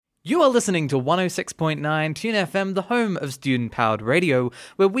You are listening to 106.9 Tune FM, the home of student-powered radio,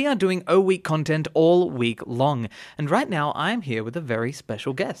 where we are doing O-Week content all week long. And right now, I'm here with a very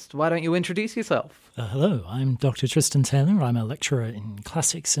special guest. Why don't you introduce yourself? Hello, I'm Dr. Tristan Taylor. I'm a lecturer in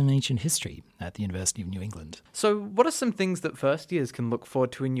classics and ancient history at the University of New England. So what are some things that first years can look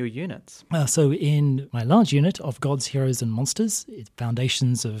forward to in your units? So in my large unit of Gods, Heroes and Monsters, it's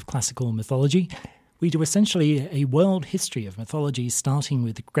Foundations of Classical Mythology, we do essentially a world history of mythology, starting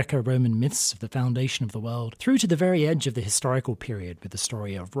with the Greco-Roman myths of the foundation of the world, through to the very edge of the historical period with the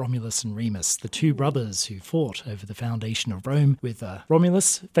story of Romulus and Remus, the two brothers who fought over the foundation of Rome, with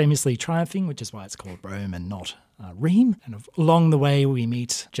Romulus famously triumphing, which is why it's called Rome and not Rheme. And along the way we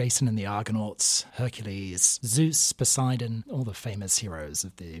meet Jason and the Argonauts, Hercules, Zeus, Poseidon, all the famous heroes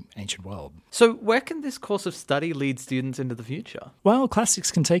of the ancient world. So where can this course of study lead students into the future? Well, classics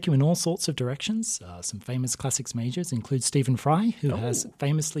can take you in all sorts of directions. Some famous classics majors include Stephen Fry, who has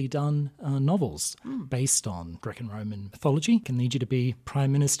famously done novels based on Greco-Roman mythology. Can lead you to be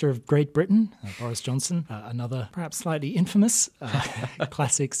Prime Minister of Great Britain, Boris Johnson, another perhaps slightly infamous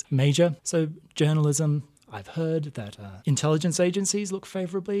classics major. So journalism. I've heard that intelligence agencies look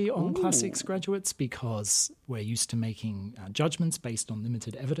favourably on classics graduates because we're used to making judgments based on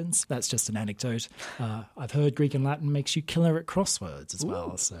limited evidence. That's just an anecdote. I've heard Greek and Latin makes you killer at crosswords as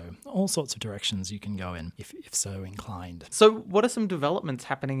well. So all sorts of directions you can go in if so inclined. So what are some developments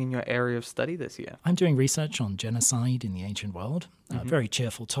happening in your area of study this year? I'm doing research on genocide in the ancient world. A very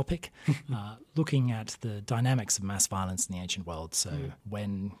cheerful topic, looking at the dynamics of mass violence in the ancient world. So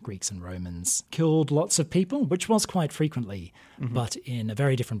when Greeks and Romans killed lots of people, which was quite frequently, but in a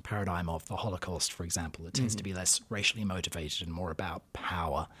very different paradigm of the Holocaust, for example. It tends to be less racially motivated and more about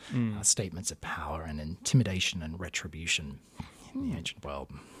power, statements of power and intimidation and retribution in the ancient world.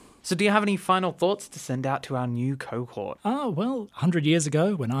 So do you have any final thoughts to send out to our new cohort? Well, 100 years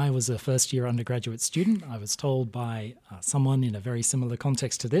ago, when I was a first-year undergraduate student, I was told by someone in a very similar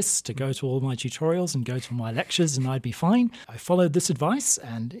context to this to go to all my tutorials and go to my lectures and I'd be fine. I followed this advice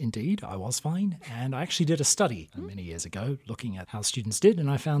and indeed I was fine. And I actually did a study many years ago looking at how students did,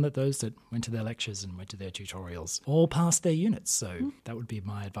 and I found that those that went to their lectures and went to their tutorials all passed their units. So that would be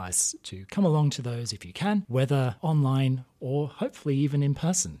my advice, to come along to those if you can, whether online or hopefully even in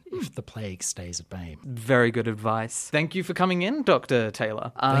person, if the plague stays at bay. Very good advice. Thank you for coming in, Dr.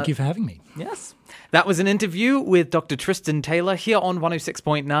 Taylor. Thank you for having me. Yes. That was an interview with Dr. Tristan Taylor here on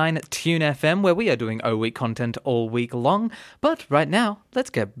 106.9 Tune FM, where we are doing O-Week content all week long. But right now,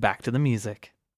 let's get back to the music.